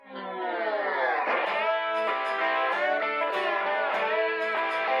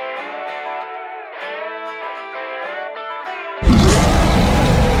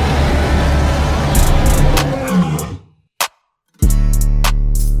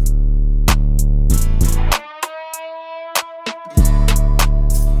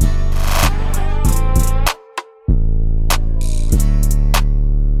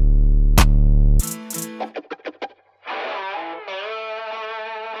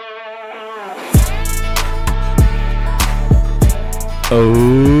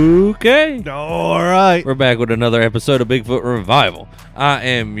Okay. All right. We're back with another episode of Bigfoot Revival. I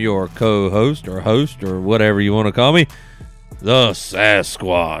am your co-host or host or whatever you want to call me, the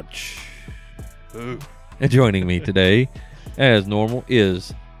Sasquatch. Ooh. And joining me today, as normal,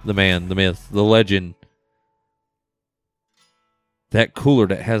 is the man, the myth, the legend. That cooler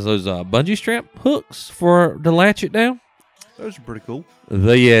that has those bungee strap hooks to latch it down. Those are pretty cool.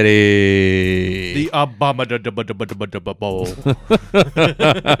 The Yeti. The abominable.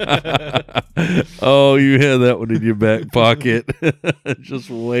 Oh, you had that one in your back pocket.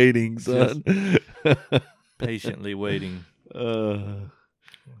 Just waiting, son. Patiently waiting. So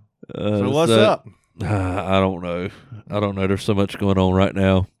So what's up? I don't know. There's so much going on right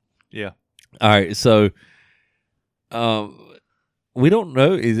now. Yeah. All right, so we don't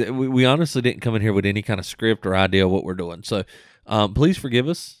know. We honestly didn't come in here with any kind of script or idea of what we're doing. So please forgive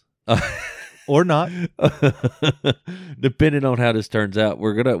us. Or not. Depending on how this turns out,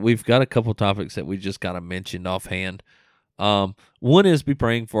 we've got a couple topics that we just kind of mentioned offhand. One is be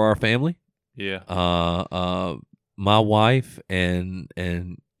praying for our family. Yeah. My wife and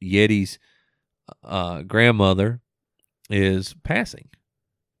Yeti's grandmother is passing.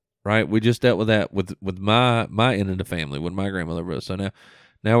 Right, we just dealt with that with my end of the family when my grandmother was. So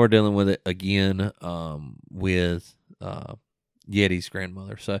now we're dealing with it again with Yeti's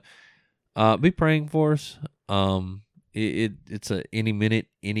grandmother. So be praying for us. It's a any minute,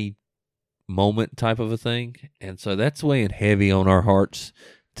 any moment type of a thing, and so that's weighing heavy on our hearts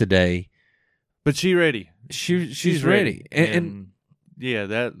today. But she's ready. She's ready, and yeah,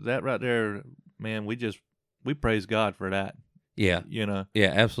 that right there, man. We praise God for that. Yeah. You know?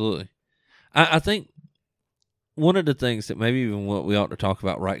 Yeah, absolutely. I think one of the things that maybe even what we ought to talk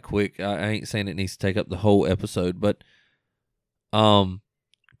about right quick, I ain't saying it needs to take up the whole episode, but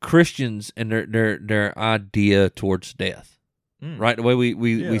Christians and their idea towards death, right? The way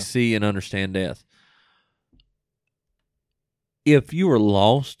we see and understand death. If you are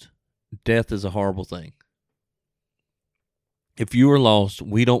lost, death is a horrible thing. If you are lost,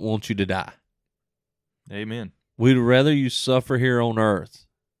 we don't want you to die. Amen. We'd rather you suffer here on earth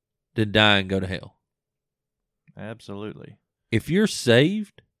than die and go to hell. Absolutely. If you're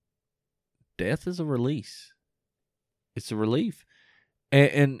saved, death is a release. It's a relief.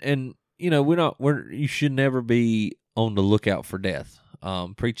 And you know, you should never be on the lookout for death.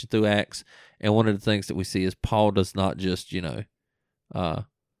 Preaching through Acts, and one of the things that we see is Paul does not just,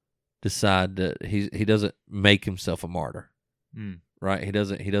 decide that he doesn't make himself a martyr. Right? He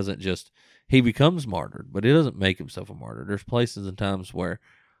doesn't just, he becomes martyred, but he doesn't make himself a martyr. There's places and times where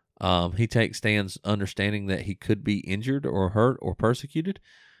he takes stands understanding that he could be injured or hurt or persecuted,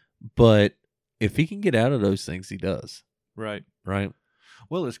 but if he can get out of those things, he does. Right. Right?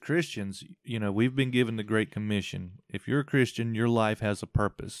 Well, as Christians, we've been given the Great Commission. If you're a Christian, your life has a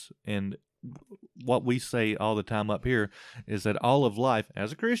purpose. And what we say all the time up here is that all of life,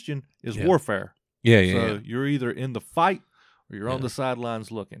 as a Christian, is warfare. So you're either in the fight or you're on the sidelines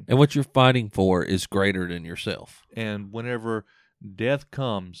looking. And what you're fighting for is greater than yourself. And whenever death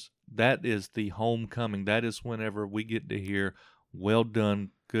comes, that is the homecoming. That is whenever we get to hear, well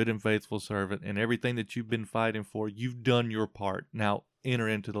done, good and faithful servant, and everything that you've been fighting for, you've done your part. Now enter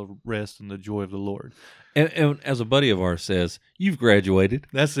into the rest and the joy of the Lord. And as a buddy of ours says, you've graduated.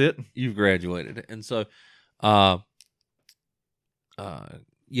 That's it. You've graduated. And so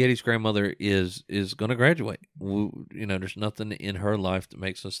Yeti's grandmother is going to graduate. There's nothing in her life that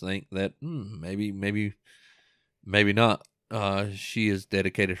makes us think that maybe not. She has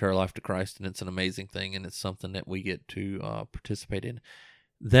dedicated her life to Christ, and it's an amazing thing, and it's something that we get to participate in.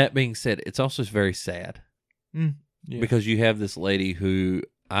 That being said, it's also very sad because you have this lady who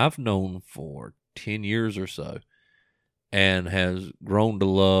I've known for 10 years or so and has grown to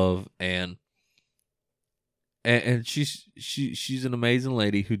love, and she's an amazing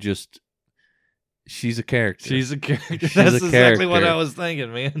lady who she's a character. She's a character. That's exactly what I was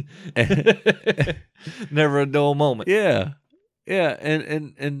thinking, man. Never a dull moment. Yeah. Yeah.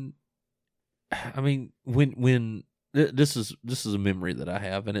 And I mean, when this is a memory that I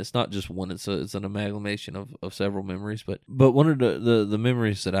have, and it's not just one, it's an amalgamation of several memories, but one of the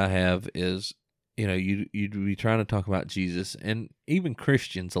memories that I have is, you'd be trying to talk about Jesus, and even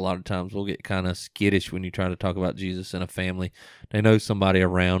Christians a lot of times will get kind of skittish when you try to talk about Jesus in a family. They know somebody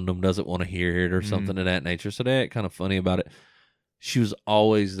around them doesn't want to hear it or something of that nature, so they get kind of funny about it. She was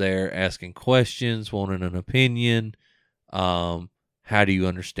always there asking questions, wanting an opinion. How do you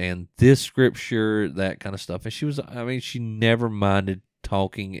understand this scripture? That kind of stuff. And she never minded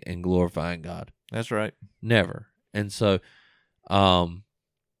talking and glorifying God. That's right. Never. And so,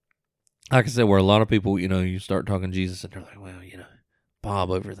 like I said, where a lot of people, you start talking Jesus and they're like, well,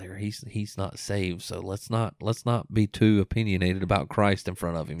 Bob over there, he's not saved, so let's not be too opinionated about Christ in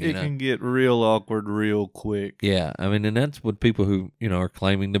front of him. It can get real awkward real quick. Yeah, I mean, and that's what people who are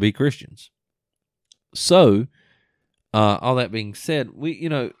claiming to be Christians. So, all that being said,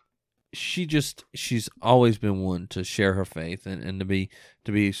 she's always been one to share her faith and to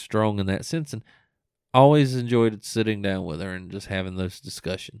be strong in that sense, and always enjoyed sitting down with her and just having those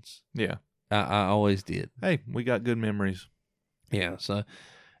discussions. Yeah, I always did. Hey, we got good memories. Yeah, so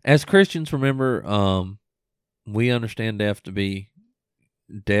as Christians, remember, we understand death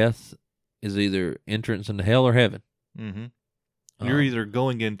is either entrance into hell or heaven. Mm-hmm. You're either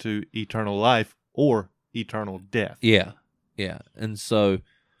going into eternal life or eternal death. Yeah, yeah. And so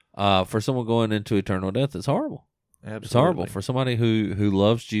for someone going into eternal death, it's horrible. Absolutely. It's horrible for somebody who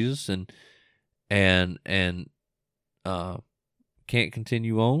loves Jesus and can't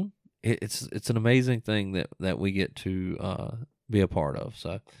continue on. It's an amazing thing that we get to be a part of.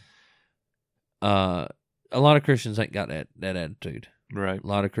 So a lot of Christians ain't got that attitude. Right. A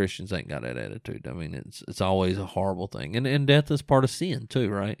lot of Christians ain't got that attitude. I mean, it's always a horrible thing. And death is part of sin too,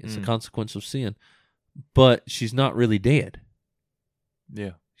 right? It's a consequence of sin. But she's not really dead.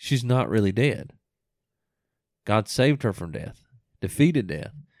 Yeah. She's not really dead. God saved her from death, defeated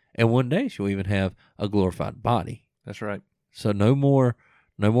death. And one day she'll even have a glorified body. That's right. So no more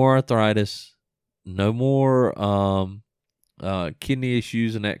arthritis, no more kidney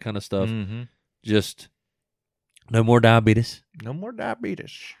issues and that kind of stuff. Mm-hmm. Just no more diabetes. No more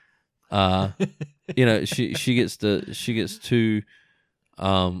diabetes. She gets to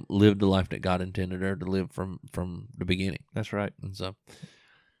live the life that God intended her to live from the beginning. That's right. And so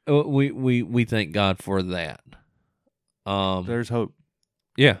we thank God for that. There's hope.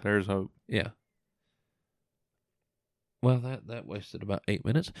 Yeah. There's hope. Yeah. Well, that wasted about 8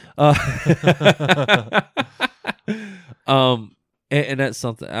 minutes. And that's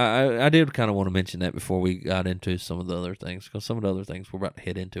something I did kind of want to mention that before we got into some of the other things, because some of the other things we're about to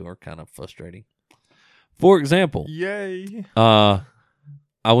head into are kind of frustrating. For example, yay! I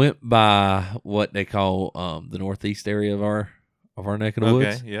went by what they call the northeast area of our neck of the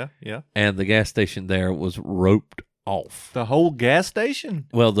woods. Okay, yeah. And the gas station there was roped off. The whole gas station?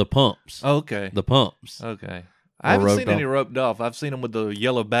 Well, the pumps. Okay. The pumps. Okay. I haven't seen any roped off. I've seen them with the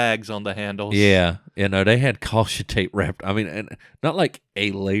yellow bags on the handles. Yeah. No, they had caution tape wrapped. I mean, and not like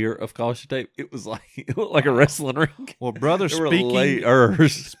a layer of caution tape. It was like it looked like a wrestling ring. Well, brother,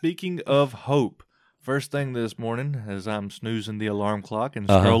 speaking of hope, first thing this morning, as I'm snoozing the alarm clock and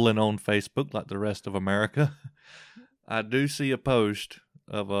scrolling on Facebook like the rest of America, I do see a post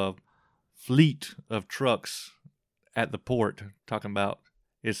of a fleet of trucks at the port talking about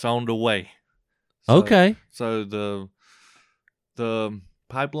it's on the way. So, okay. So the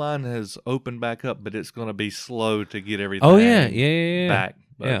pipeline has opened back up, but it's going to be slow to get everything. Oh yeah. Back.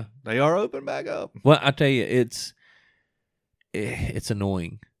 But yeah, they are open back up. Well, I tell you, it's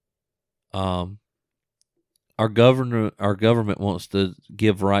annoying. Our government wants to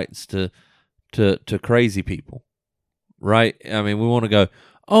give rights to crazy people, right? I mean, we want to go,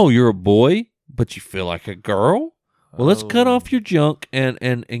 oh, you're a boy, but you feel like a girl. Well, let's cut off your junk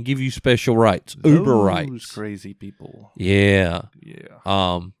and give you special rights, Uber rights. Crazy people. Yeah.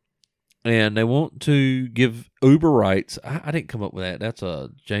 Yeah. And they want to give Uber rights. I didn't come up with that. That's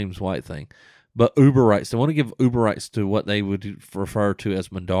a James White thing. But Uber rights. They want to give Uber rights to what they would refer to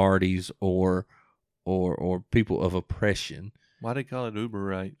as minorities or people of oppression. Why do they call it Uber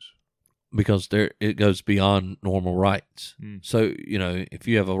rights? Because it goes beyond normal rights. So, if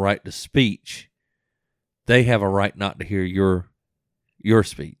you have a right to speech, they have a right not to hear your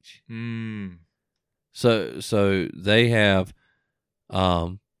speech. So they have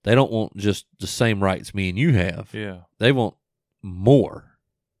they don't want just the same rights me and you have. Yeah. They want more.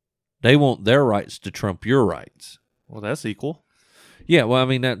 They want their rights to trump your rights. Well, that's equal. Yeah, well, I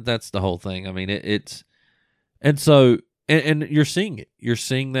mean that's the whole thing. I mean it's and so and you're seeing it. You're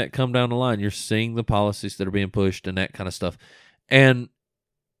seeing that come down the line. You're seeing the policies that are being pushed and that kind of stuff. And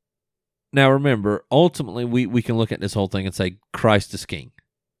now, remember, ultimately, we can look at this whole thing and say, Christ is king.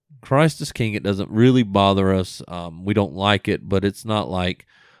 Christ is king. It doesn't really bother us. We don't like it, but it's not like,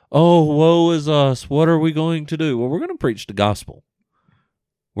 oh, woe is us. What are we going to do? Well, we're going to preach the gospel.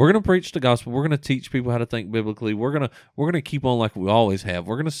 We're going to preach the gospel. We're going to teach people how to think biblically. We're going to keep on like we always have.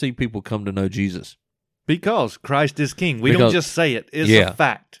 We're going to see people come to know Jesus. Because Christ is king. We don't just say it. It's a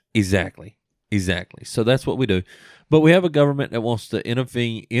fact. Exactly. So that's what we do. But we have a government that wants to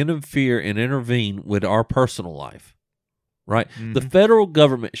interfere and intervene with our personal life, right? Mm-hmm. The federal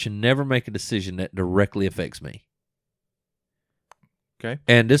government should never make a decision that directly affects me. Okay.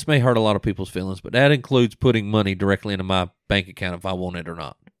 And this may hurt a lot of people's feelings, but that includes putting money directly into my bank account if I want it or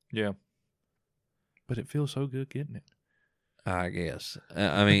not. Yeah. But it feels so good getting it. I guess.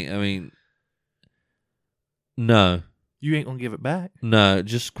 I mean, no, You ain't gonna give it back. no.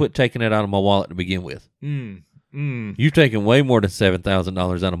 Just quit taking it out of my wallet to begin with. Mm. You've taken way more than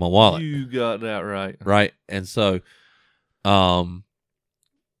 $7,000 out of my wallet, You got that right. right? And so,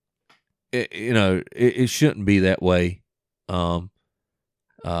 it shouldn't be that way. The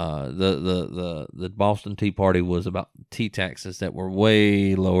Boston Tea Party was about tea taxes that were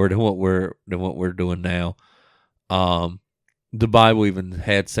way lower than what we're doing now. The Bible even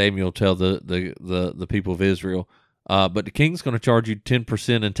had Samuel tell the people of Israel, but the king's going to charge you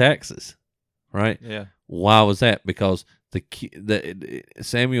 10% in taxes, right? Yeah. Why was that? Because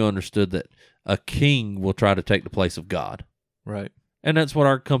Samuel understood that a king will try to take the place of God, Right. and that's what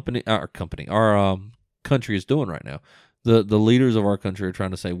our country is doing right now. The leaders of our country are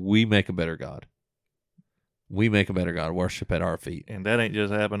trying to say, we make a better God. We make a better God. Worship at our feet. And that ain't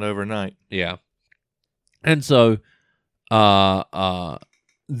just happened overnight. Yeah. And so,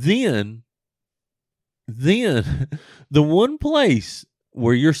 then the one place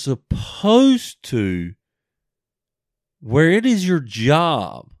where you're supposed to, where it is your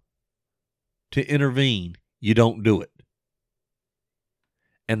job to intervene, you don't do it.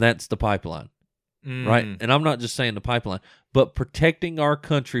 And that's the pipeline. Right? And I'm not just saying the pipeline, but protecting our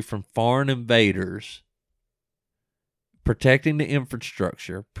country from foreign invaders, protecting the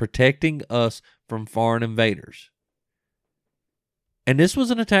infrastructure, protecting us from foreign invaders. And this was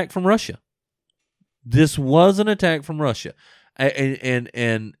an attack from Russia. This was an attack from Russia. And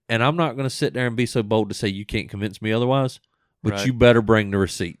I'm not going to sit there and be so bold to say you can't convince me otherwise, but Right. you better bring the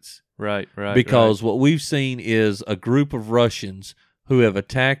receipts. Right. Because what we've seen is a group of Russians who have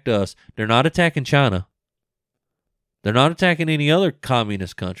attacked us. They're not attacking China. They're not attacking any other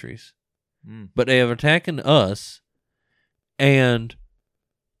communist countries. But they have attacking us and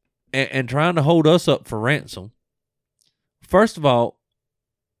trying to hold us up for ransom. First of all,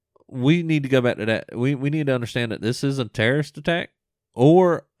 we need to go back to that. We need to understand that this is a terrorist attack,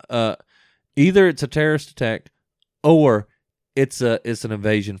 or either it's a terrorist attack or it's an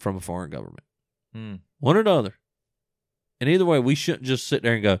invasion from a foreign government. One or the other. And either way, we shouldn't just sit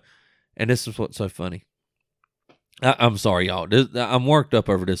there and go, and this is what's so funny. I'm sorry, y'all. I'm worked up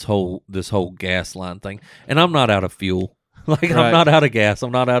over this whole gas line thing, and I'm not out of fuel. Like, right. I'm not out of gas.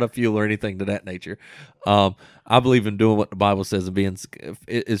 I'm not out of fuel or anything to that nature. I believe in doing what the Bible says and being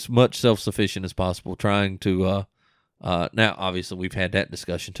as much self-sufficient as possible, trying to now, obviously, we've had that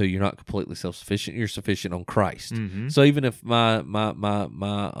discussion, too. You're not completely self-sufficient. You're sufficient on Christ. Mm-hmm. So even if my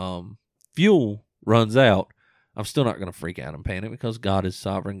fuel runs out, I'm still not going to freak out and panic because God is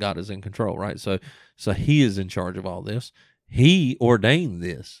sovereign. God is in control, right? So He is in charge of all this. He ordained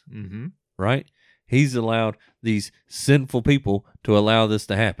this, right? He's allowed these sinful people to allow this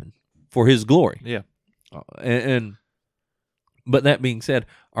to happen for His glory. Yeah. But that being said,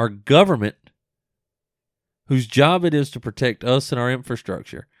 our government, whose job it is to protect us and our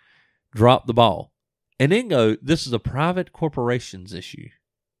infrastructure, drop the ball and then go, this is a private corporation's issue.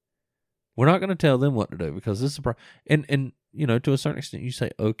 We're not going to tell them what to do because this is and you know, to a certain extent, you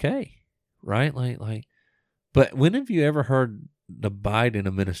say okay, right? Like, but when have you ever heard the Biden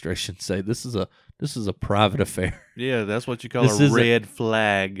administration say this is a private affair? Yeah, that's what you call a red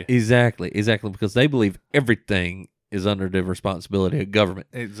flag. Exactly, because they believe everything is under the responsibility of government.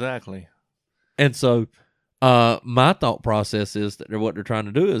 Exactly. And so, my thought process is that what they're trying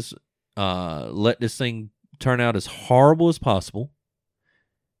to do is let this thing turn out as horrible as possible.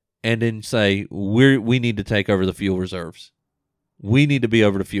 And then say, we need to take over the fuel reserves. We need to be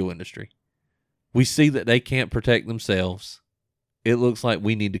over the fuel industry. We see that they can't protect themselves. It looks like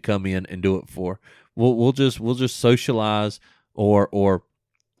we need to come in and do it for. We'll just socialize or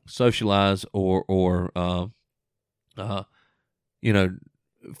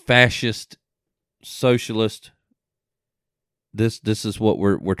fascist, socialist. This is what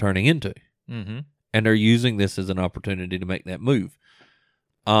we're turning into, and they're using this as an opportunity to make that move.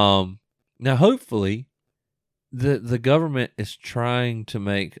 Now, hopefully, the government is trying to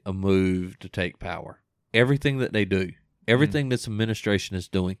make a move to take power. Everything that they do, everything this administration is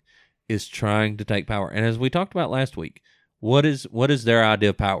doing, is trying to take power. And as we talked about last week, what is their idea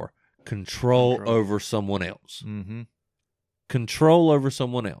of power? Control over someone else. Mm-hmm. Control over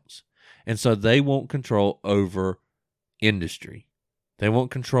someone else. And so they want control over industry. They want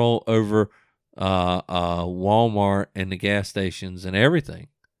control over Walmart and the gas stations and everything.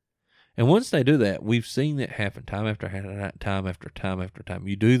 And once they do that, we've seen it happen time after time.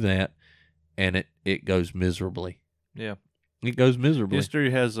 You do that, and it goes miserably. Yeah. It goes miserably.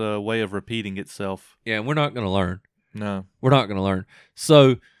 History has a way of repeating itself. Yeah, and we're not going to learn. No. We're not going to learn.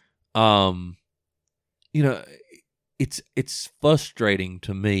 So, you know, it's frustrating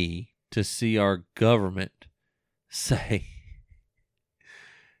to me to see our government say,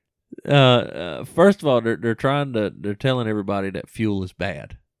 first of all, they're telling everybody that fuel is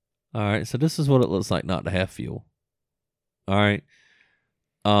bad. All right, so this is what it looks like not to have fuel. All right.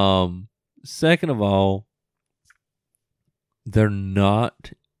 Second of all, they're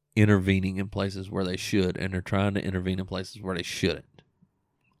not intervening in places where they should, and they're trying to intervene in places where they shouldn't.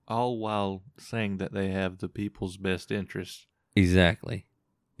 All while saying that they have the people's best interests. Exactly.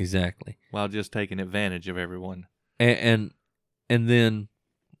 While just taking advantage of everyone. And then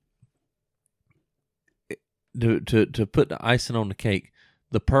to put the icing on the cake,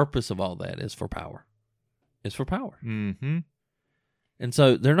 the purpose of all that is for power. It's for power. Mm-hmm. And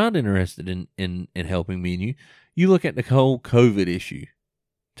so they're not interested in helping me and you. You look at the whole COVID issue.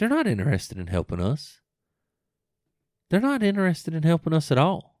 They're not interested in helping us. They're not interested in helping us at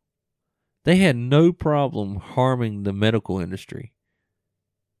all. They had no problem harming the medical industry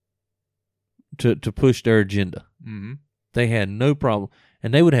to push their agenda. Mm-hmm. They had no problem.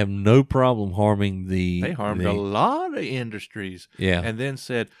 And they would have no problem harming the... They harmed a lot of industries. Yeah. And then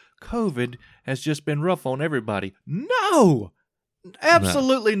said, COVID has just been rough on everybody. No!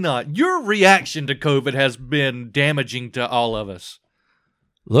 Absolutely not. Your reaction to COVID has been damaging to all of us.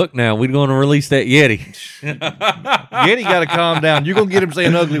 Look now, we're going to release that Yeti. Yeti got to calm down. You're going to get him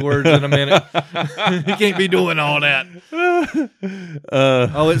saying ugly words in a minute. He can't be doing all that.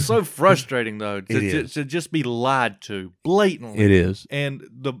 It's so frustrating, though, to just be lied to blatantly. It is. And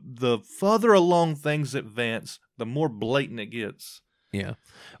the further along things advance, the more blatant it gets. Yeah.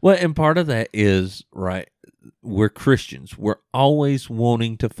 Well, and part of that is, right, we're Christians. We're always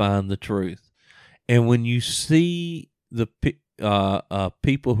wanting to find the truth. And when you see the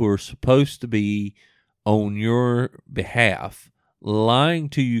people who are supposed to be on your behalf lying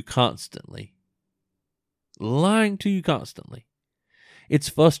to you constantly, it's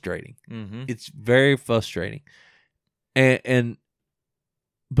frustrating. Mm-hmm. It's very frustrating. And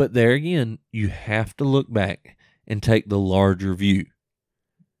but there again, you have to look back and take the larger view.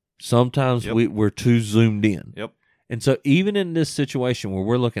 Sometimes we're too zoomed in. Yep. And so even in this situation where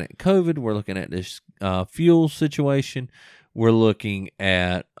we're looking at COVID, we're looking at this fuel situation, we're looking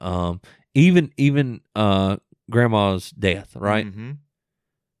at even grandma's death, right? Mm-hmm.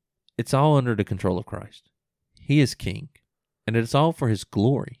 It's all under the control of Christ. He is king, and it's all for his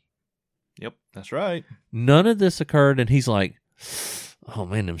glory. Yep, that's right. None of this occurred, and he's like, oh,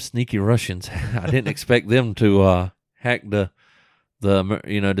 man, them sneaky Russians. I didn't expect them to hack this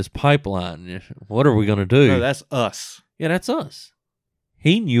pipeline. What are we going to do? No, that's us. Yeah, that's us.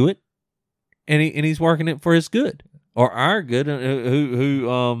 He knew it, and he's working it for his good or our good.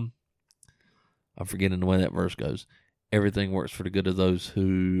 I'm forgetting the way that verse goes. Everything works for the good of those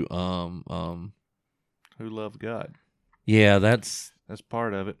who love God. Yeah, that's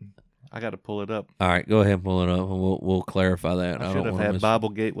part of it. I got to pull it up. All right, go ahead and pull it up, and we'll clarify that. I should have had Bible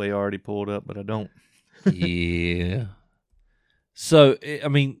Gateway already pulled up, but I don't. Yeah. So, I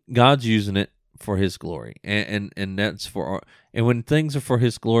mean, God's using it for his glory, and that's for our, and when things are for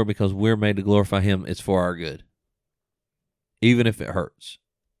his glory because we're made to glorify him, it's for our good, even if it hurts.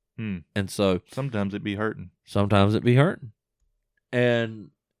 And so sometimes it be hurting. And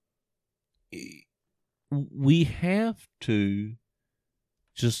we have to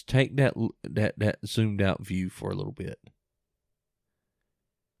just take that zoomed out view for a little bit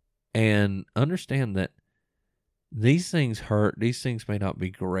and understand that these things hurt. These things may not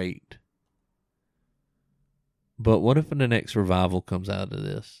be great. But what if the next revival comes out of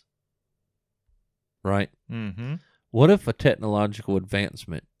this? Right? Mm-hmm. What if a technological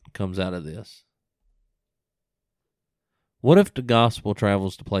advancement comes out of this? What if the gospel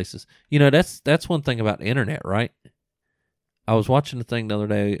travels to places? You know, that's one thing about the internet, right? I was watching a thing the other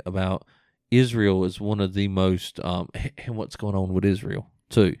day about Israel is one of the most, and what's going on with Israel,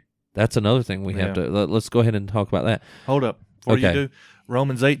 too. That's another thing we have to, let's go ahead and talk about that. Hold up. Before you do,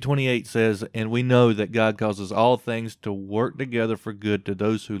 Romans 8:28 says, and we know that God causes all things to work together for good to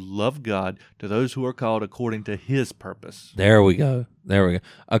those who love God, to those who are called according to his purpose. There we go.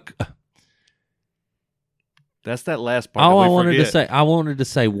 That's that last part. I wanted to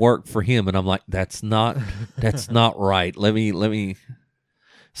say work for him, and I'm like, that's not right. Let me.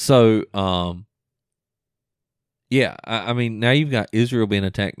 So, yeah, I mean, now you've got Israel being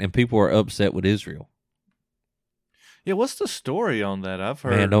attacked, and people are upset with Israel. Yeah, what's the story on that? I've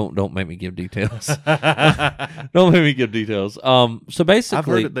heard. Man, don't make me give details. Don't make me give details. So basically, I've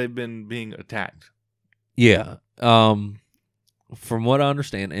heard that they've been being attacked. Yeah. From what I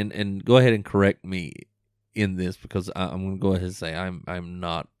understand, and go ahead and correct me in this because I'm going to go ahead and say I'm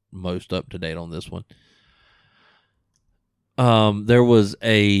not most up to date on this one. There was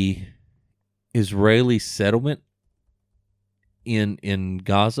a Israeli settlement in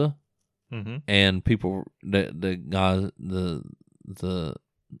Gaza, Mm-hmm. and people the Gaza the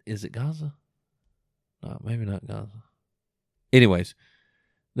is it Gaza? No, maybe not Gaza. Anyways,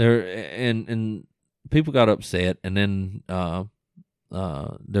 there and people got upset, and then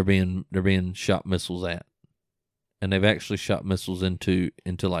they're being shot missiles at, and they've actually shot missiles into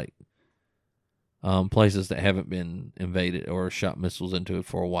like places that haven't been invaded or shot missiles into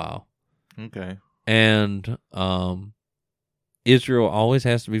for a while. Okay. And Israel always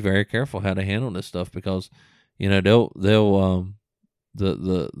has to be very careful how to handle this stuff because they'll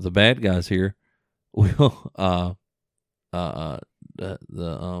the bad guys here will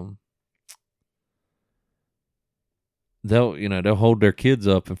they'll hold their kids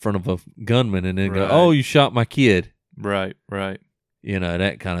up in front of a gunman and then go, Right. "Oh, you shot my kid." Right.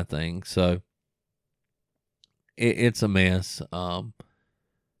 That kind of thing. So it's a mess.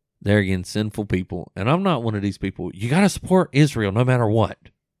 They're again sinful people, and I'm not one of these people. You got to support Israel no matter what.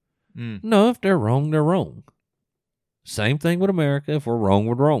 Mm. No, if they're wrong, they're wrong. Same thing with America. If we're wrong,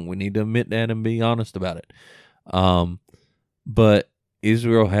 we're wrong. We need to admit that and be honest about it. But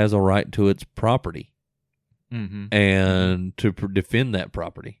Israel has a right to its property Mm-hmm. and to defend that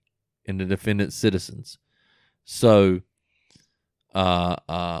property and to defend its citizens. So,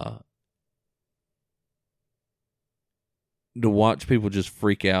 to watch people just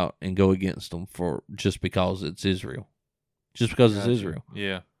freak out and go against them for just because it's Israel, just because it's Israel,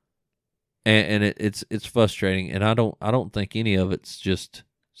 Yeah. and it's frustrating, and I don't think any of it's just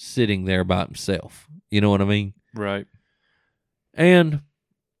sitting there by himself. You know what I mean? Right. And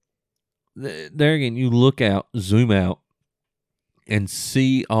there again, you look out, zoom out, and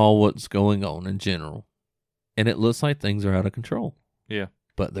see all what's going on in general, and it looks like things are out of control. Yeah.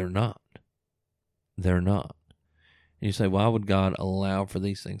 But they're not. They're not. And you say, why would God allow for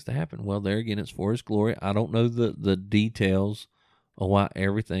these things to happen? Well, there again, it's for His glory. I don't know the details of why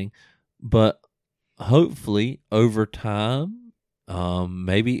everything, but hopefully over time,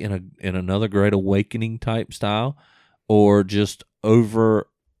 maybe in another great awakening type style, or just over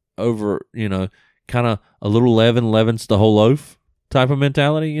kind of a little leaven leavens the whole loaf type of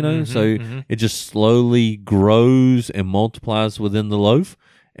mentality, so it just slowly grows and multiplies within the loaf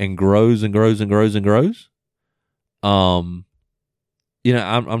and grows and grows and grows and grows. I'm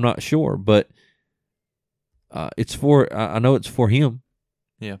not sure, but it's for I know it's for Him.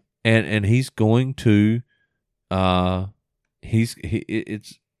 Yeah. And He's going to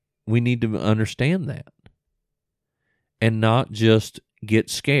we need to understand that and not just get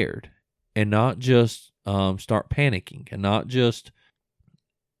scared and not just start panicking and not just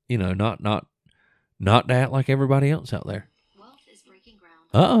not to act like everybody else out there.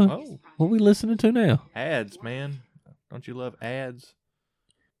 What are we listening to now? Ads, man. Don't you love ads?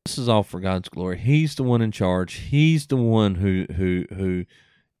 This is all for God's glory. He's the one in charge. He's the one who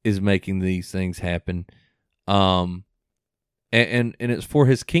is making these things happen. And it's for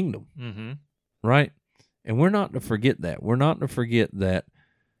His kingdom. Mm-hmm. Right? And we're not to forget that. We're not to forget that.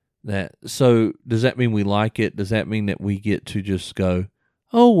 So does that mean we like it? Does that mean that we get to just go,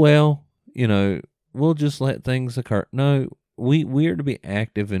 oh, well, we'll just let things occur? No, we are to be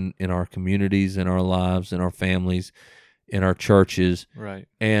active in our communities, in our lives, in our families, in our churches. Right.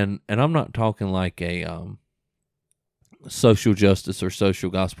 And I'm not talking like a social justice or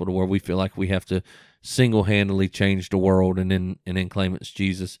social gospel to where we feel like we have to single-handedly change the world and then claim it's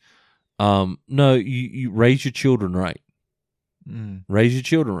Jesus. No, you raise your children right. Raise your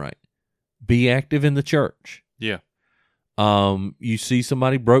children right. Be active in the church. Yeah. You see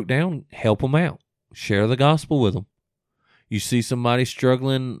somebody broke down, help them out. Share the gospel with them. You see somebody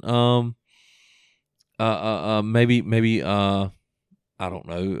struggling, maybe I don't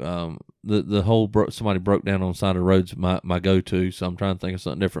know. The whole somebody broke down on the side of the road's my go-to, so I'm trying to think of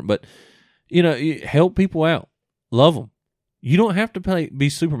something different. But help people out, love them. You don't have to be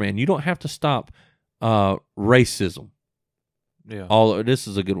Superman. You don't have to stop racism. Yeah. This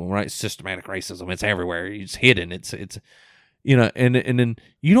is a good one, right? Systematic racism. It's everywhere. It's hidden. It's and then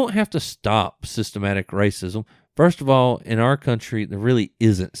you don't have to stop systematic racism. First of all, in our country, there really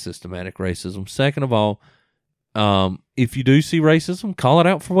isn't systematic racism. Second of all, if you do see racism, call it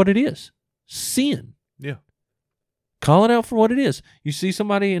out for what it is. Sin. Yeah. Call it out for what it is. You see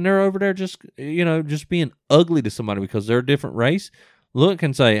somebody and they're over there just being ugly to somebody because they're a different race. Look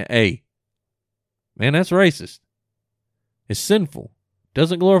and say, hey, man, that's racist. It's sinful.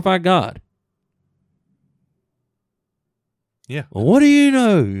 Doesn't glorify God. Yeah. Well, what do you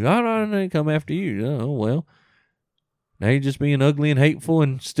know? I don't come after you. Oh, well. Now you're just being ugly and hateful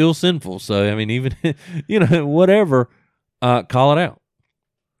and still sinful. So, I mean, even, whatever, call it out.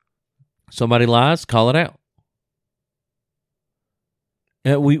 Somebody lies, call it out.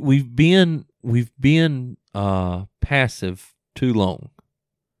 We've been passive too long,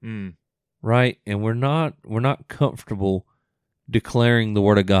 right? And we're not comfortable declaring the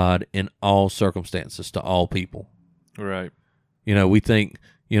word of God in all circumstances to all people. Right. We think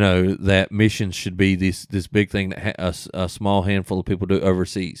that missions should be this big thing that a small handful of people do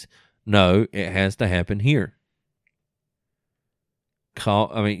overseas. No, it has to happen here.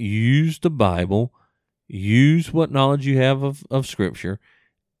 Use the Bible, use what knowledge you have of Scripture,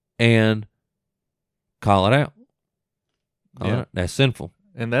 and call it out. That's sinful.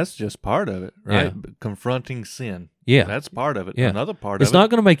 And that's just part of it, right? Yeah. Confronting sin. Yeah. That's part of it. Yeah. Another part It's of it. not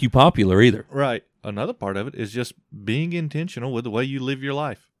going to make you popular either. Right. Another part of it is just being intentional with the way you live your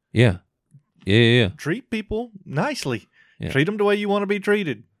life. Yeah. Yeah. Treat people nicely. Yeah. Treat them the way you want to be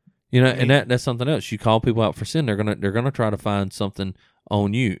treated. And that's something else. You call people out for sin, they're gonna try to find something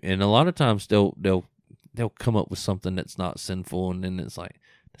on you, and a lot of times they'll come up with something that's not sinful, and then it's like,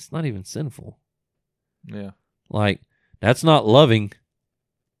 that's not even sinful. Yeah. Like, that's not loving.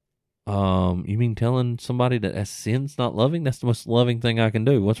 You mean telling somebody that sin's not loving? That's the most loving thing I can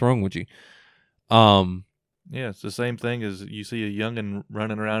do. What's wrong with you? Yeah, it's the same thing as you see a youngin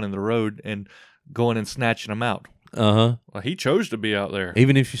running around in the road and going and snatching them out. Well, he chose to be out there.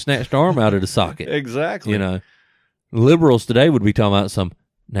 Even if you snatched the arm out of the socket. Exactly. Liberals today would be talking about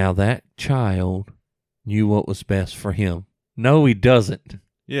now that child knew what was best for him. No, he doesn't.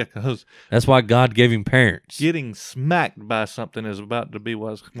 Yeah, because that's why God gave him parents. Getting smacked by something is about to be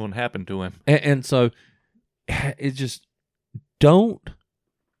what's going to happen to him. And so it's just don't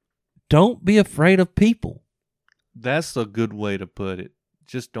be afraid of people. That's a good way to put it.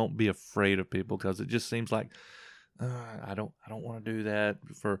 Just don't be afraid of people, because it just seems like I don't want to do that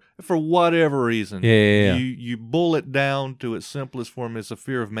for whatever reason. Yeah. You boil it down to its simplest form. It's a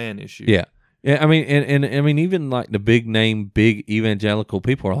fear of man issue. Yeah. I mean, and I mean, even like the big evangelical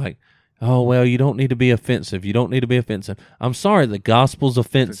people are like, oh, well, you don't need to be offensive. You don't need to be offensive. I'm sorry, the gospel's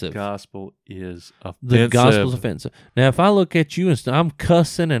offensive. The gospel is offensive. The gospel's offensive. Now, if I look at you and I'm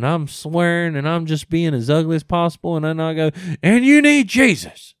cussing and I'm swearing and I'm just being as ugly as possible, and then I go, and you need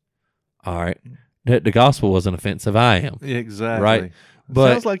Jesus. All right. The gospel wasn't offensive. I am. Exactly. Right?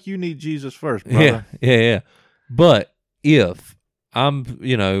 But sounds like you need Jesus first, brother. Yeah. But if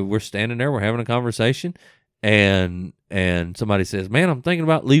we're standing there, we're having a conversation, and somebody says, man, I'm thinking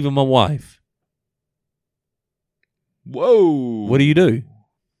about leaving my wife. Whoa. What do you do?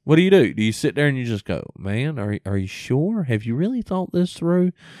 What do you do? Do you sit there and you just go, man, are you sure? Have you really thought this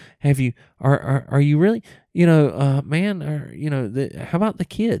through? Have you, are you really, man, how about the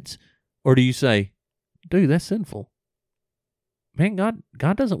kids? Or do you say, dude, that's sinful. Man, God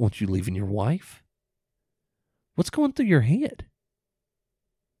doesn't want you leaving your wife. What's going through your head?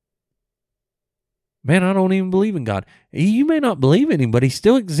 Man, I don't even believe in God. You may not believe in him, but he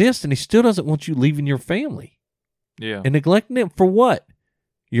still exists, and he still doesn't want you leaving your family. Yeah. And neglecting it for what?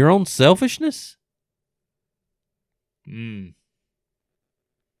 Your own selfishness? Well,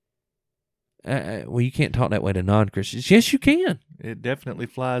 you can't talk that way to non-Christians. Yes, you can. It definitely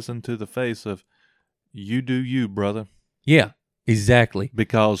flies into the face of, you do you, brother. Yeah, exactly.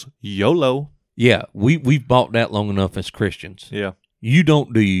 Because YOLO. Yeah, we've bought that long enough as Christians. Yeah. You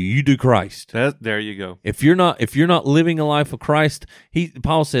don't do you do Christ. There you go. If you're not living a life of Christ,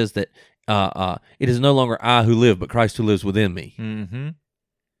 Paul says that it is no longer I who live, but Christ who lives within me. Mm-hmm. And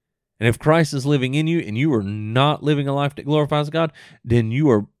if Christ is living in you and you are not living a life that glorifies God, then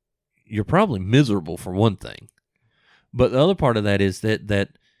you're probably miserable, for one thing. But the other part of that is that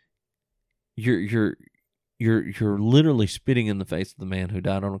you're literally spitting in the face of the man who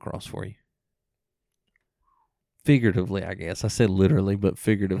died on a cross for you. Figuratively, I guess. I said literally, but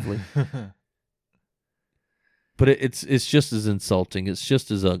figuratively. But it's just as insulting. It's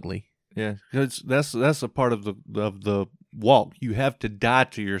just as ugly. Yeah, that's a part of the walk. You have to die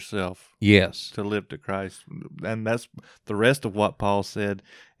to yourself. Yes. To live to Christ. And that's the rest of what Paul said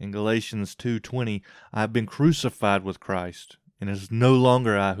in Galatians 2:20. I've been crucified with Christ, and it is no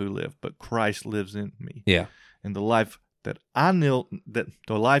longer I who live, but Christ lives in me. Yeah. And the life that I now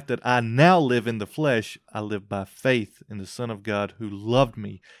live in the flesh, I live by faith in the Son of God who loved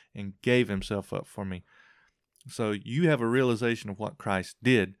me and gave himself up for me. So you have a realization of what Christ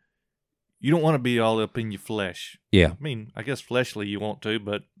did. You don't want to be all up in your flesh. Yeah. I mean, I guess fleshly you want to,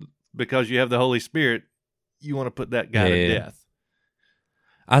 but because you have the Holy Spirit, you want to put that guy to death.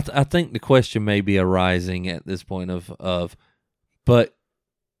 I think the question may be arising at this point of But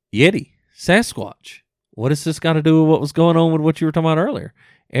Yeti, Sasquatch, what has this got to do with what was going on with what you were talking about earlier?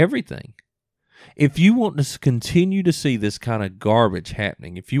 Everything. If you want to continue to see this kind of garbage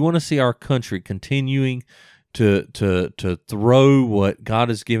happening, if you want to see our country continuing to throw what God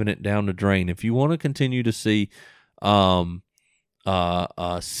has given it down the drain, if you want to continue to see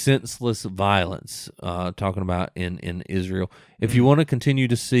senseless violence, talking about in Israel, if you want to continue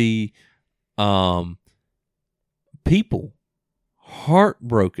to see people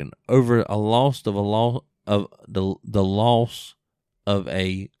heartbroken over the loss of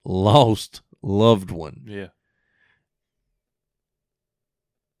a lost loved one, Yeah.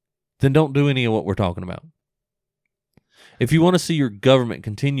 then don't do any of what we're talking about. If you want to see your government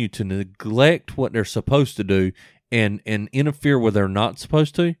continue to neglect what they're supposed to do and interfere where they're not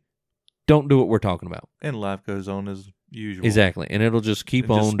supposed to, don't do what we're talking about. And life goes on as usual. Exactly. And it'll just keep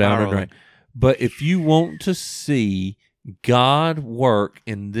And just on down the spiraling. drain. But if you want to see God work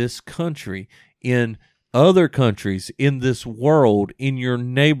in this country, in other countries, in this world, in your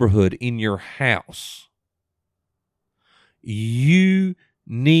neighborhood, in your house, you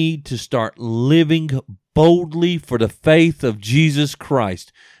need to start living boldly for the faith of Jesus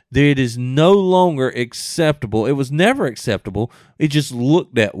Christ. It is no longer acceptable. It was never acceptable. It just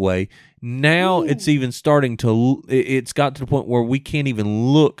looked that way. Now it's even starting to, it's got to the point where we can't even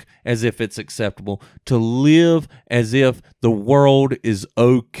look as if it's acceptable to live as if the world is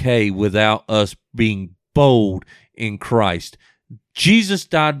okay without us being bold in Christ. Jesus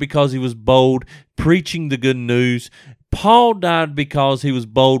died because he was bold, preaching the good news. Paul died because he was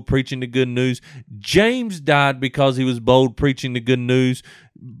bold, preaching the good news. James died because he was bold, preaching the good news.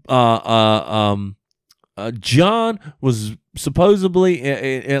 John was supposedly,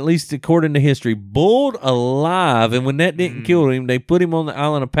 at least according to history, boiled alive, and when that didn't kill him, they put him on the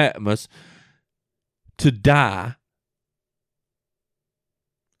island of Patmos to die.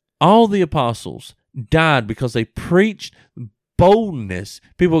 All the apostles died because they preached boldness.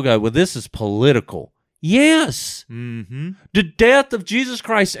 People go, well, this is political. Yes. Mm-hmm. The death of Jesus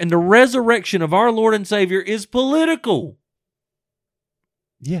Christ and the resurrection of our Lord and Savior is political.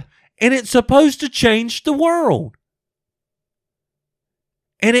 Yeah. And it's supposed to change the world.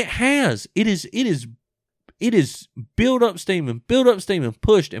 And it has. It is built up steam and built up steam and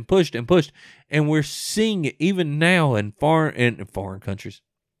pushed and pushed and pushed. And we're seeing it even now in foreign countries.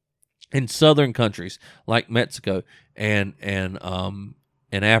 In southern countries like Mexico and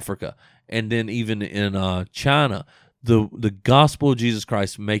Africa. And then even in China, the gospel of Jesus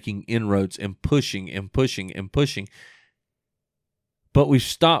Christ making inroads and pushing and pushing and pushing. But we've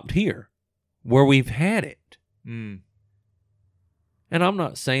stopped here where we've had it. Mm. And I'm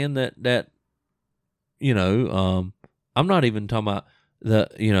not saying that I'm not even talking about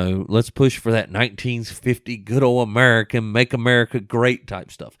let's push for that 1950 good old American, make America great type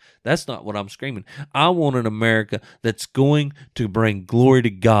stuff. That's not what I'm screaming. I want an America that's going to bring glory to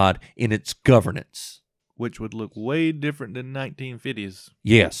God in its governance. Which would look way different than 1950s.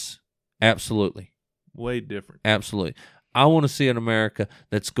 Yes, absolutely. Way different. Absolutely. I want to see an America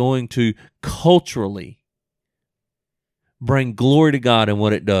that's going to culturally bring glory to God in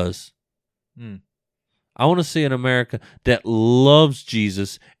what it does. Mm. I want to see an America that loves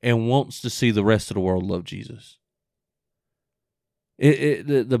Jesus and wants to see the rest of the world love Jesus.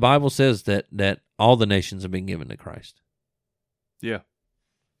 The Bible says that all the nations have been given to Christ. Yeah.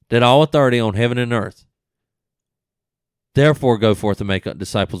 That all authority on heaven and earth. Therefore, go forth and make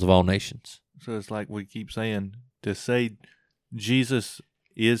disciples of all nations. So it's like we keep saying, to say Jesus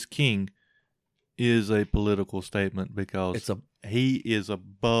is king is a political statement because he is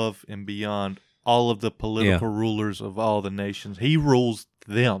above and beyond all of the political rulers of all the nations. He rules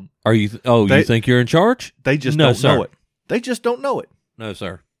them. You think you're in charge? They just No, don't sir. know it. They just don't know it. No,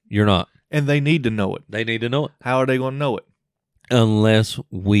 sir. You're not. And they need to know it. They need to know it. How are they going to know it? Unless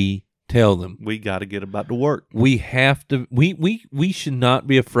we tell them. We got to get about the work. We have to. We should not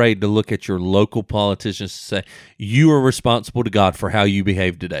be afraid to look at your local politicians and say, you are responsible to God for how you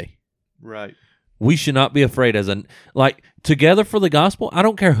behave today. Right. We should not be afraid Together for the Gospel, I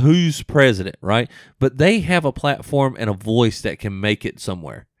don't care who's president, right? But they have a platform and a voice that can make it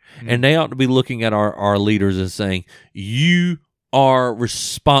somewhere. Mm-hmm. And they ought to be looking at our leaders and saying, you are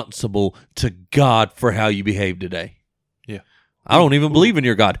responsible to God for how you behave today. Yeah. I don't even believe in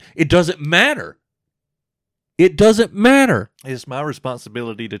your God. It doesn't matter. It doesn't matter. It's my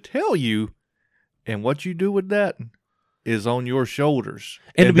responsibility to tell you, and what you do with that is on your shoulders.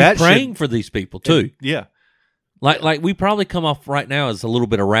 And to be praying for these people too. Yeah. Like we probably come off right now as a little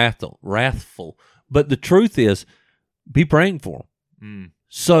bit of wrathful. But the truth is, be praying for them.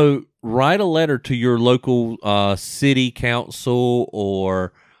 So write a letter to your local city council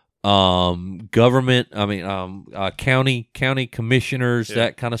or government. I mean, county commissioners,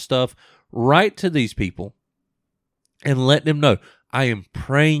 that kind of stuff. Write to these people and let them know, I am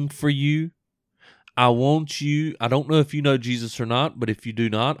praying for you. I want you, I don't know if you know Jesus or not, but if you do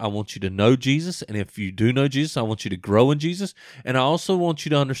not, I want you to know Jesus. And if you do know Jesus, I want you to grow in Jesus. And I also want you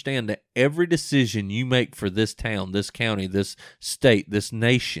to understand that every decision you make for this town, this county, this state, this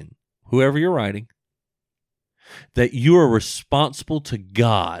nation, whoever you're writing, that you are responsible to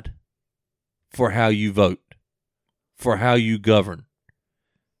God for how you vote, for how you govern.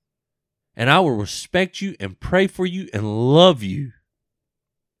 And I will respect you and pray for you and love you.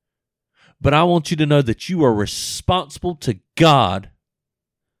 But I want you to know that you are responsible to God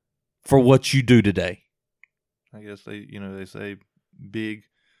for what you do today. I guess they say big,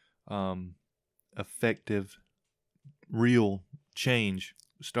 effective, real change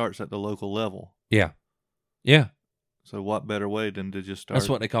starts at the local level. Yeah. Yeah. So what better way than to just start? That's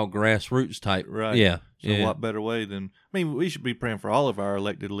what they call grassroots type. Right. Yeah. So what better way than, I mean, we should be praying for all of our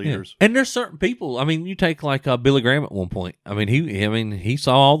elected leaders. Yeah. And there's certain people, I mean, you take like Billy Graham at one point. I mean, he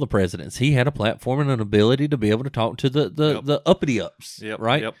saw all the presidents. He had a platform and an ability to be able to talk to the uppity ups. Yep.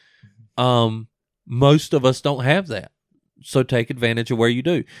 Right. Yep. Most of us don't have that. So take advantage of where you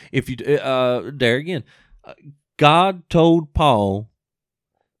do. If you, there again, God told Paul,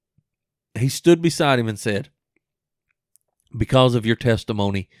 he stood beside him and said, because of your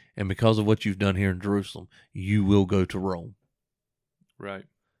testimony and because of what you've done here in Jerusalem, you will go to Rome. Right.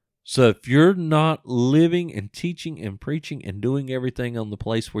 So if you're not living and teaching and preaching and doing everything on the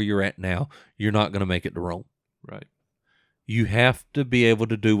place where you're at now, you're not going to make it to Rome. Right. You have to be able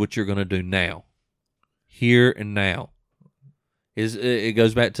to do what you're going to do now, here and now. It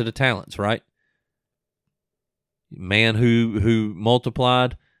goes back to the talents, right? Man who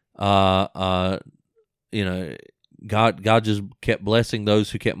multiplied, God just kept blessing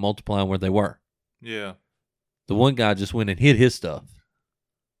those who kept multiplying where they were. Yeah. The one guy just went and hid his stuff.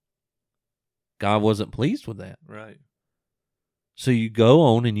 God wasn't pleased with that. Right. So you go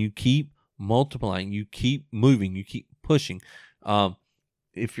on and you keep multiplying, you keep moving, you keep pushing.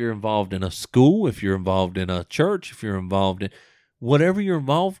 If you're involved in a school, if you're involved in a church, if you're involved in whatever you're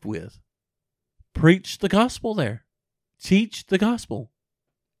involved with, preach the gospel there. Teach the gospel.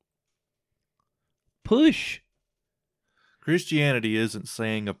 Push. Christianity isn't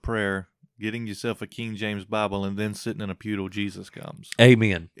saying a prayer, getting yourself a King James Bible, and then sitting in a pew till Jesus comes.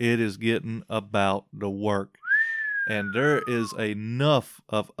 Amen. It is getting about the work. And there is enough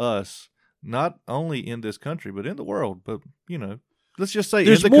of us, not only in this country, but in the world. But, let's just say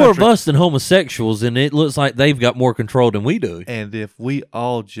there's in the more country, of us than homosexuals, and it looks like they've got more control than we do. And if we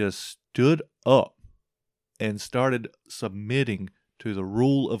all just stood up and started submitting to the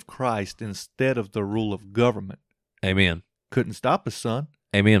rule of Christ instead of the rule of government. Amen. Couldn't stop us, son.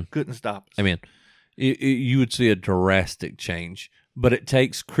 Amen. Couldn't stop us. Amen. You would see a drastic change, but it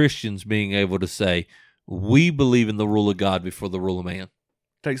takes Christians being able to say, we believe in the rule of God before the rule of man.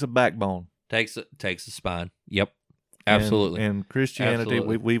 Takes a backbone. Takes a spine. Yep. Absolutely. And Christianity,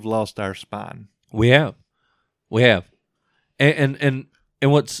 Absolutely. we've lost our spine. We have. And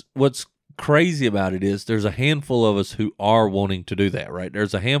what's crazy about it is there's a handful of us who are wanting to do that, right?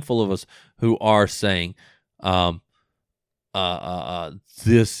 There's a handful of us who are saying,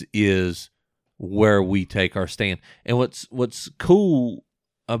 this is where we take our stand. And what's cool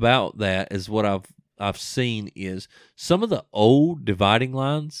about that is what I've seen is some of the old dividing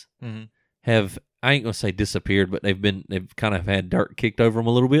lines have, I ain't gonna say disappeared, but they've kind of had dirt kicked over them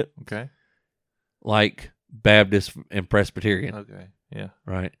a little bit. Okay. Like Baptist and Presbyterian. Okay. Yeah.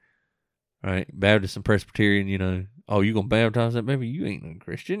 Right. Baptist and Presbyterian, oh, you gonna baptize that baby? You ain't no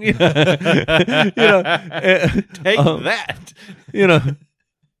Christian. Take that.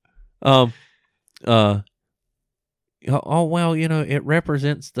 Oh, well, it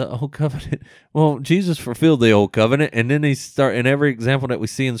represents the old covenant. Well, Jesus fulfilled the old covenant, and then and every example that we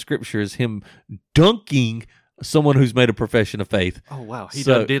see in Scripture is him dunking someone who's made a profession of faith. Oh, wow. He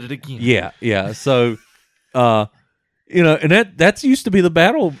done did it again. Yeah. So, and that's used to be the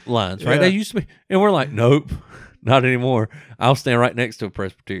battle lines, right? Yeah. That used to be, and we're like, nope, not anymore. I'll stand right next to a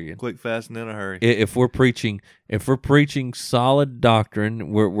Presbyterian. Quick, fast, and in a hurry. If we're preaching solid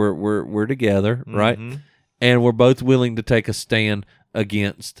doctrine, we're together, right? And we're both willing to take a stand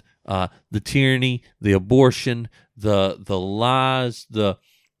against the tyranny, the abortion, the lies, the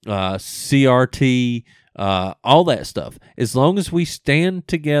CRT, all that stuff. As long as we stand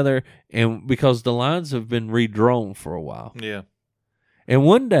together, and because the lines have been redrawn for a while, Yeah. and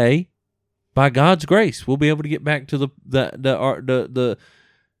one day, by God's grace, we'll be able to get back to the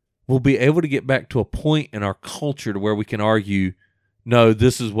we'll be able to get back to a point in our culture to where we can argue, no,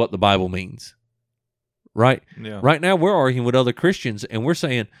 this is what the Bible means. Right? Yeah. Right now we're arguing with other Christians and we're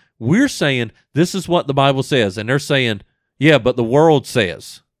saying this is what the Bible says. And they're saying, yeah, but the world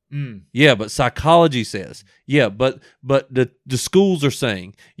says. Yeah, but psychology says. Yeah, but the schools are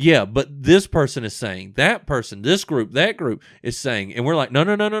saying. Yeah, but this person is saying. That person, this group, that group is saying. And we're like, no.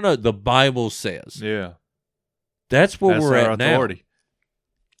 The Bible says. Yeah. That's where we're at authority. now.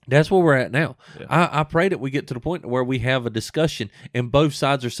 That's where we're at now. Yeah. I pray that we get to the point where we have a discussion and both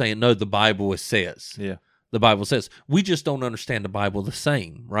sides are saying, no, the Bible says. Yeah. The Bible says. We just don't understand the Bible the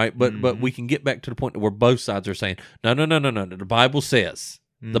same, right? But we can get back to the point where both sides are saying, no. The Bible says.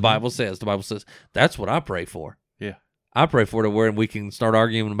 The Bible says. The Bible says. That's what I pray for. Yeah. I pray for it where we can start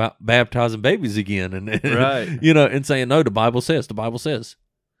arguing about baptizing babies again and Right. and saying, no, the Bible says. The Bible says.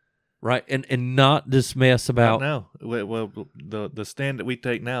 Right? And not this mess about... No. Well, the stand that we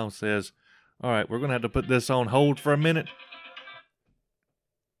take now says, all right, we're going to have to put this on hold for a minute.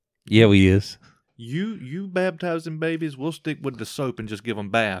 Yeah, we is. You baptizing babies, we'll stick with the soap and just give them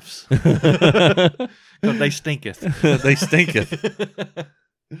baths. Because they stinketh. They stinketh.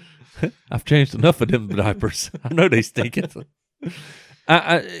 I've changed enough of them diapers. I know they stinketh.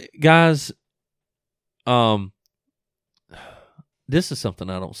 Guys, this is something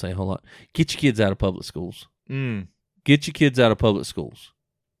I don't say a whole lot. Get your kids out of public schools. Get your kids out of public schools.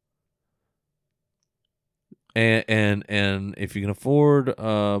 And if you can afford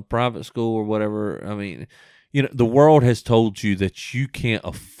a private school or whatever, I mean, the world has told you that you can't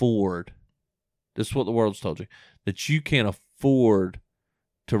afford. This is what the world's told you, that you can't afford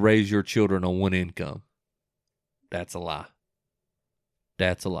to raise your children on one income. That's a lie.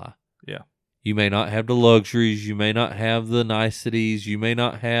 That's a lie. Yeah. You may not have the luxuries. You may not have the niceties. You may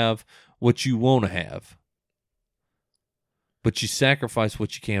not have what you want to have. But you sacrifice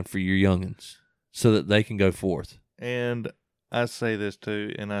what you can for your youngins so that they can go forth. And I say this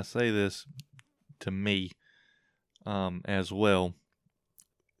too, and I say this to me as well,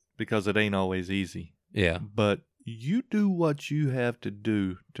 because it ain't always easy. Yeah. But you do what you have to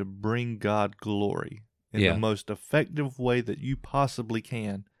do to bring God glory in the most effective way that you possibly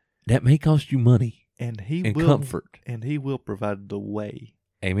can. That may cost you money and comfort. And He will provide the way.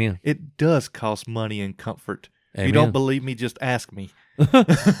 Amen. It does cost money and comfort. Amen. If you don't believe me, just ask me.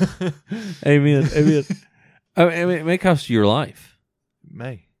 Amen. Amen. I mean, it may cost you your life. It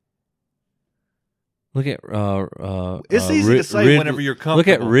may. Look at it's easy to say whenever you're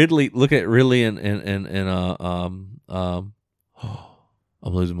comfortable. Look at Ridley and I'm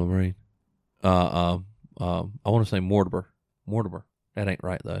losing my brain. I want to say Mortimer. That ain't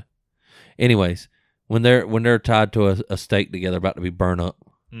right though. Anyways, when they're tied to a stake together, about to be burned up.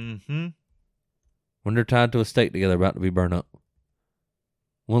 Mm-hmm. When they're tied to a stake together, about to be burned up.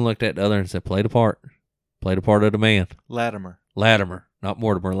 One looked at the other and said, "Play the part. Play the part of the man." Latimer, not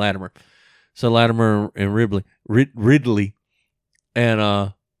Mortimer. Latimer. So Latimer and Ridley,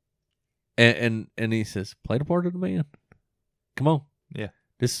 and he says, "Play the part of the man. Come on. Yeah,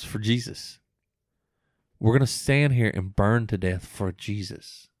 this is for Jesus. We're gonna stand here and burn to death for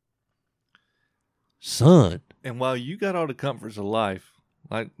Jesus, son." And while you got all the comforts of life,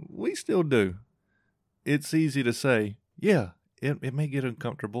 like we still do, it's easy to say, "Yeah, it may get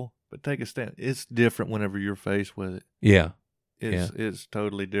uncomfortable, but take a stand." It's different whenever you're faced with it. Yeah. It's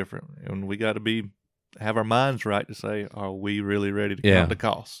totally different, and we got to have our minds right to say, are we really ready to count the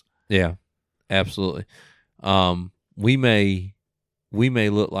costs? Yeah, absolutely. We may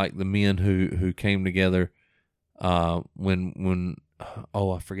look like the men who came together when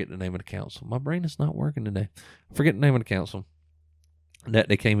I forget the name of the council. My brain is not working today. I forget the name of the council that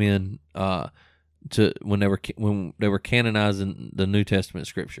they came in when they were canonizing the New Testament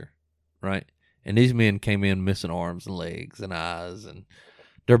scripture, right? And these men came in missing arms and legs and eyes, and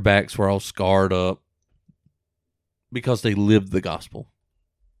their backs were all scarred up because they lived the gospel.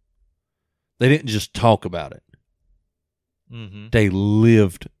 They didn't just talk about it. Mm-hmm. They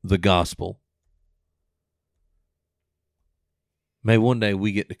lived the gospel. May one day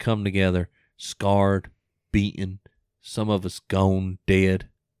we get to come together, scarred, beaten, some of us gone, dead.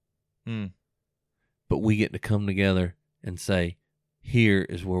 But we get to come together and say, here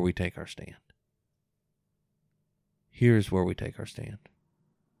is where we take our stand. Here's where we take our stand.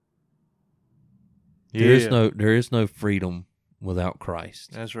 Yeah. There is no freedom without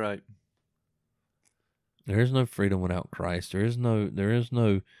Christ. That's right. There is no freedom without Christ. There is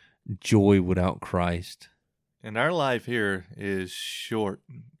no joy without Christ. And our life here is short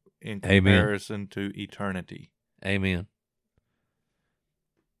in comparison to eternity. Amen.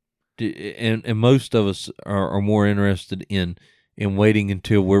 And most of us are more interested in in waiting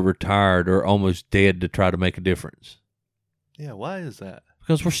until we're retired or almost dead to try to make a difference. Yeah, why is that?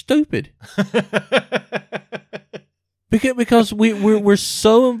 Because we're stupid. Because we're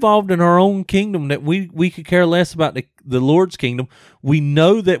so involved in our own kingdom that we could care less about the Lord's kingdom. We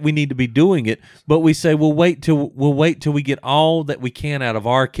know that we need to be doing it, but we say we'll wait till we get all that we can out of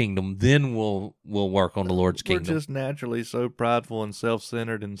our kingdom, then we'll work on the Lord's kingdom. We're just naturally so prideful and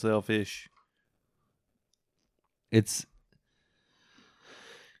self-centered and selfish. It's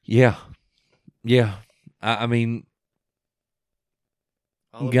yeah. I mean,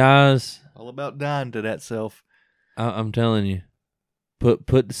 guys, all about dying to that self. I'm telling you, put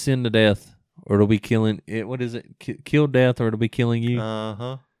the sin to death, or it'll be killing it. What is it? Kill death, or it'll be killing you.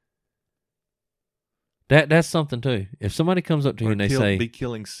 That's something too. If somebody comes up to you and they say, "Be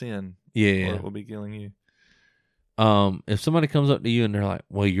killing sin," yeah, or it will be killing you. If somebody comes up to you and they're like,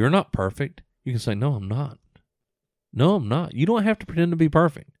 "Well, you're not perfect," you can say, "No, I'm not. No, I'm not." You don't have to pretend to be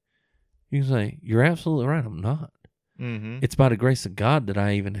perfect. You can say, "You're absolutely right. I'm not." Mm-hmm. It's by the grace of God that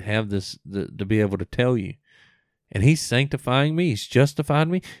I even have this to be able to tell you. And He's sanctifying me. He's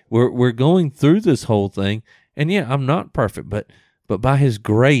justifying me. We're going through this whole thing. And yeah, I'm not perfect, but by His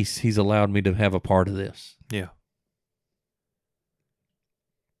grace, He's allowed me to have a part of this. Yeah.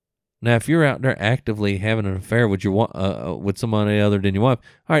 Now, if you're out there actively having an affair with with somebody other than your wife,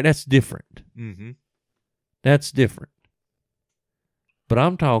 all right, that's different. Mm-hmm. That's different. But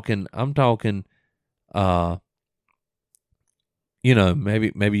I'm talking.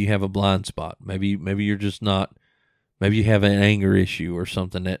 Maybe you have a blind spot. Maybe you're just not. Maybe you have an anger issue or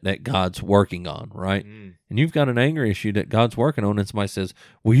something that God's working on, right? Mm. And you've got an anger issue that God's working on, and somebody says,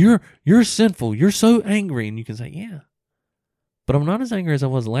 "Well, you're sinful. You're so angry," and you can say, "Yeah, but I'm not as angry as I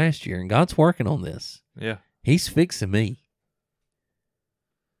was last year, and God's working on this. Yeah, He's fixing me."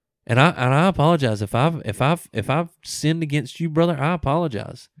 And I apologize if I've sinned against you, brother. I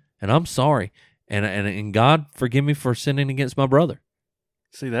apologize, and I'm sorry, and God forgive me for sinning against my brother.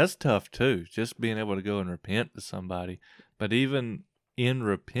 See, that's tough too, just being able to go and repent to somebody. But even in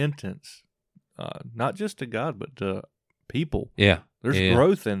repentance, not just to God, but to people. Yeah. There's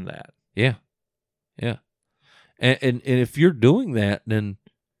growth in that. Yeah. Yeah. And if you're doing that, then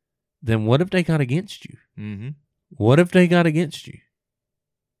what have they got against you? Mm-hmm. What have they got against you?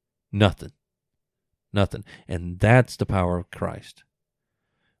 Nothing. And that's the power of Christ.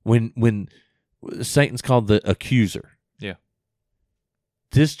 When Satan's called the accuser. Yeah.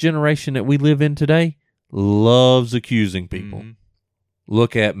 This generation that we live in today loves accusing people. Mm-hmm.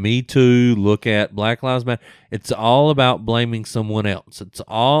 Look at Me Too. Look at Black Lives Matter. It's all about blaming someone else. It's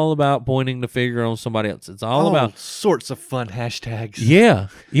all about pointing the finger on somebody else. It's all about sorts of fun hashtags. Yeah.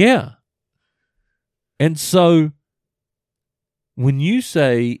 And so when you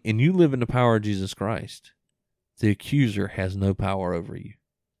say, and you live in the power of Jesus Christ, the accuser has no power over you.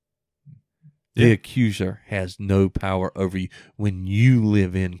 The accuser has no power over you when you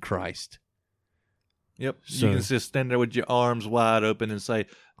live in Christ. Yep. So, you can just stand there with your arms wide open and say,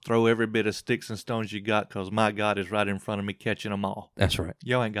 "Throw every bit of sticks and stones you got, because my God is right in front of me catching them all." That's right.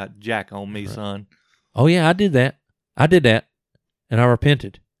 Y'all ain't got jack on me, son. Oh, yeah, I did that. And I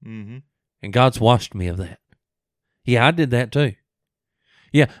repented. Mm-hmm. And God's washed me of that. Yeah, I did that too.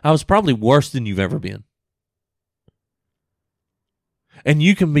 Yeah, I was probably worse than you've ever been. And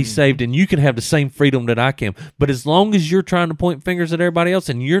you can be saved and you can have the same freedom that I can. But as long as you're trying to point fingers at everybody else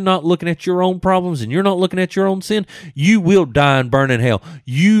and you're not looking at your own problems and you're not looking at your own sin, you will die and burn in hell.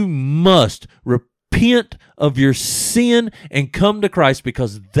 You must repent of your sin and come to Christ,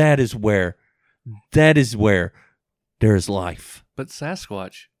 because that is where there is life. But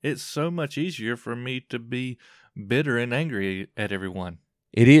Sasquatch, it's so much easier for me to be bitter and angry at everyone.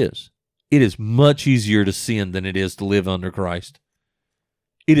 It is. It is much easier to sin than it is to live under Christ.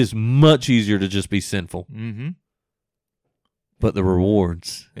 It is much easier to just be sinful. Mm-hmm. But the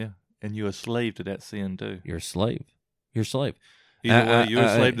rewards. Yeah. And you're a slave to that sin, too. You're a slave. Either way, you're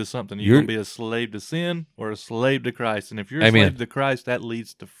a slave to something. You're going to be a slave to sin or a slave to Christ. And if you're a slave to Christ, that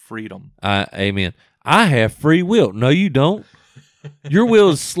leads to freedom. Amen. I have free will. No, you don't. Your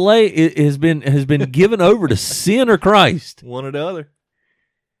will is has been given over to sin or Christ. One or the other.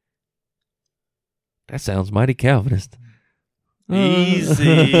 That sounds mighty Calvinist.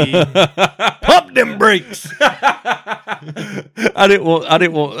 Easy. Pump them brakes. I didn't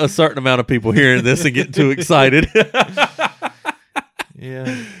want a certain amount of people hearing this and getting too excited.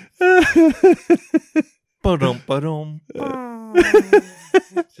 Yeah. Ba-dum, ba-dum.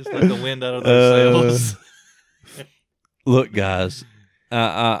 Just like the wind out of those sails. Look, guys,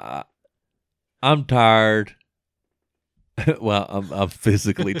 I'm tired. Well, I'm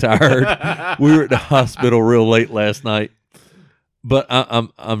physically tired. We were at the hospital real late last night. But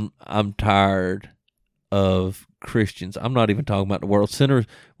I'm tired of Christians. I'm not even talking about the world. Sinners,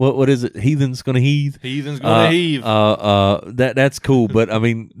 what is it? Heathens gonna heave. Heathens gonna heave. That's cool. But I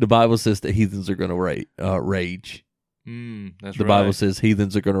mean, the Bible says that heathens are gonna rage. That's the right. Bible says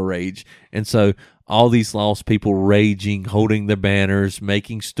heathens are gonna rage, and so all these lost people raging, holding their banners,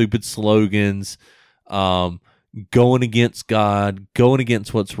 making stupid slogans, going against God, going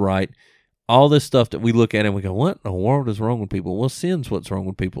against what's right. All this stuff that we look at and we go, what in the world is wrong with people? Well, sin's what's wrong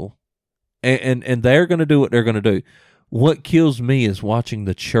with people. And they're going to do what they're going to do. What kills me is watching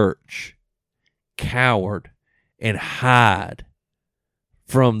the church coward and hide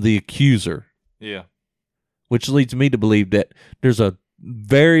from the accuser. Yeah. Which leads me to believe that there's a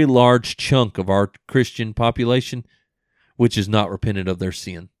very large chunk of our Christian population which is not repentant of their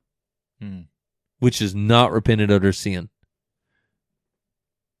sin. Which is not repentant of their sin.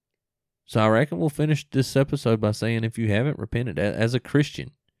 So I reckon we'll finish this episode by saying if you haven't repented as a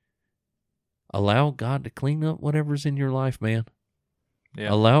Christian, allow God to clean up whatever's in your life, man.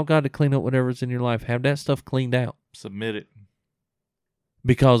 Yeah. Allow God to clean up whatever's in your life. Have that stuff cleaned out. Submit it.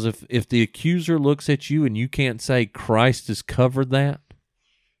 Because if the accuser looks at you and you can't say Christ has covered that,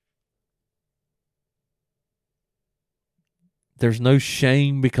 there's no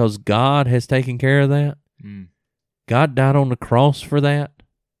shame because God has taken care of that. God died on the cross for that.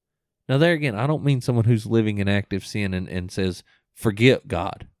 Now there again, I don't mean someone who's living in active sin and says, forget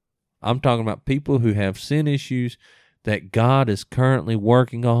God. I'm talking about people who have sin issues that God is currently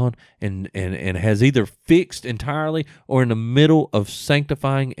working on and has either fixed entirely or in the middle of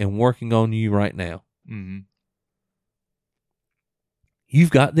sanctifying and working on you right now.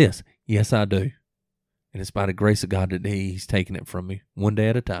 You've got this. Yes, I do. And it's by the grace of God that He's taking it from me one day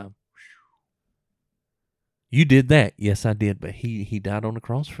at a time. You did that. Yes, I did. But He died on the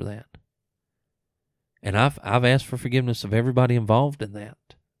cross for that. And I've asked for forgiveness of everybody involved in that.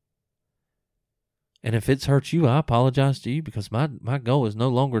 And if it's hurt you, I apologize to you because my goal is no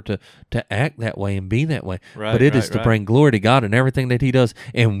longer to act that way and be that way. Right, but it is to bring glory to God in everything that He does.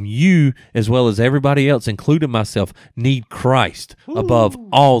 And you, as well as everybody else, including myself, need Christ above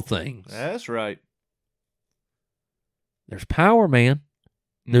all things. That's right. There's power, man.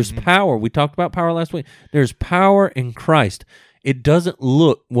 There's power. We talked about power last week. There's power in Christ. It doesn't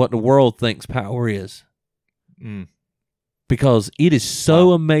look what the world thinks power is. Because it is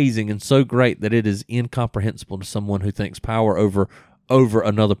so amazing and so great that it is incomprehensible to someone who thinks power over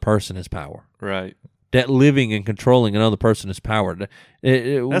another person is power. Right. That living and controlling another person is power. That's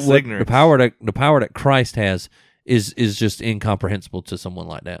ignorance. The power that Christ has is just incomprehensible to someone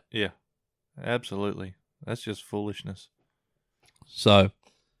like that. Yeah. Absolutely. That's just foolishness. So,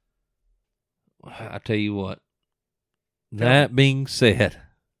 I tell you what. That being said.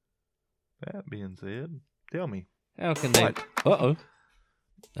 Tell me. How can they... Uh-oh.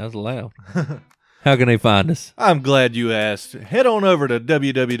 That was loud. How can they find us? I'm glad you asked. Head on over to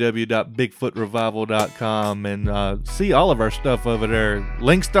www.bigfootrevival.com and see all of our stuff over there.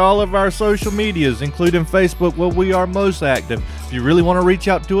 Links to all of our social medias, including Facebook, where we are most active. If you really want to reach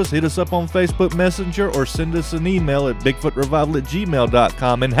out to us, hit us up on Facebook Messenger or send us an email at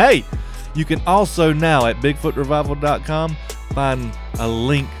bigfootrevival@gmail.com. And hey, you can also now at bigfootrevival.com find a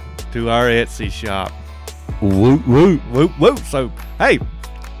link to our Etsy shop. Woot, woot. Woot, woot. So, hey,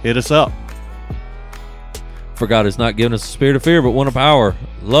 hit us up. For God has not given us a spirit of fear, but one of power,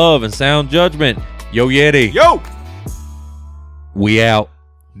 love, and sound judgment. Yo, Yeti. Yo! We out.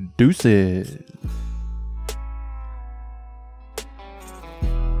 Deuces.